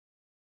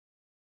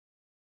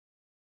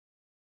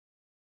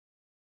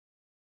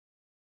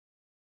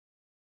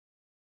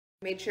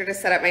Made sure to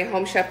set up my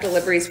home chef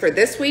deliveries for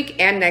this week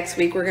and next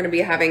week. We're going to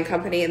be having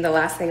company, and the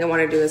last thing I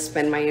want to do is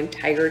spend my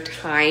entire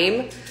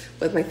time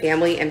with my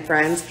family and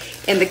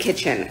friends in the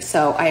kitchen.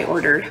 So I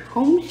ordered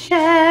home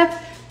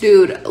chef.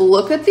 Dude,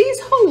 look at these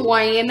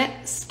Hawaiian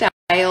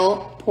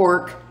style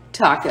pork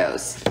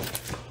tacos.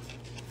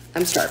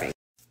 I'm starving.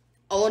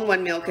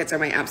 All-in-one meal kits are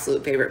my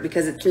absolute favorite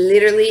because it's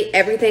literally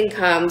everything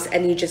comes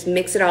and you just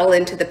mix it all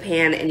into the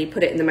pan and you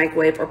put it in the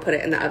microwave or put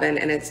it in the oven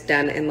and it's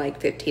done in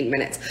like 15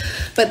 minutes.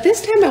 But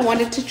this time I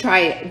wanted to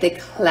try the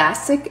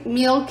classic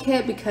meal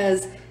kit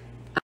because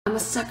I'm a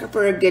sucker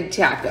for a good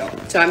taco.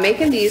 So I'm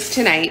making these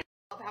tonight.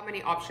 I love how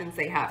many options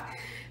they have.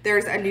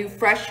 There's a new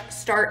fresh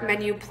start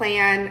menu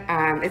plan.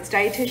 It's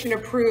dietitian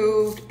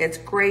approved. It's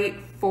great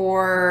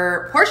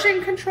for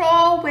portion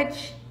control,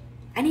 which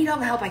I need all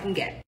the help I can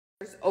get.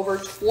 There's over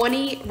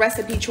 20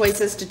 recipe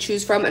choices to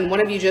choose from, and one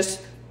of you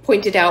just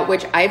pointed out,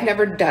 which I've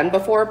never done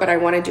before, but I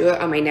want to do it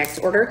on my next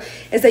order,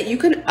 is that you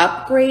can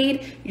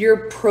upgrade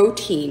your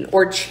protein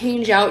or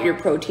change out your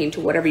protein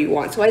to whatever you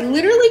want. So I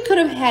literally could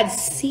have had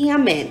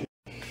salmon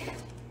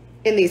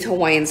in these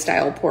Hawaiian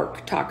style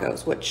pork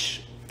tacos,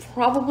 which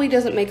probably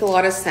doesn't make a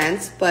lot of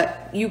sense,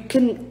 but you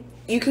can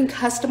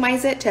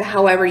customize it to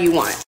however you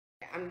want.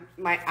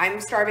 I'm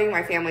starving,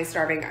 my family's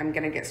starving. I'm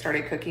gonna get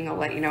started cooking. I'll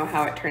let you know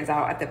how it turns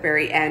out at the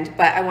very end,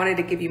 but I wanted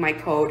to give you my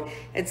code.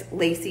 It's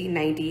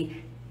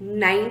Lacey90,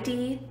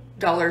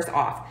 $90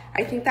 off.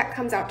 I think that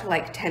comes out to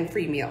like 10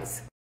 free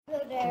meals.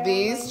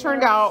 These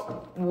turned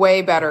out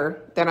way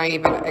better than I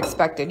even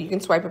expected. You can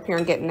swipe up here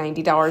and get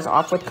 $90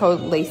 off with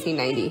code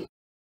Lacey90.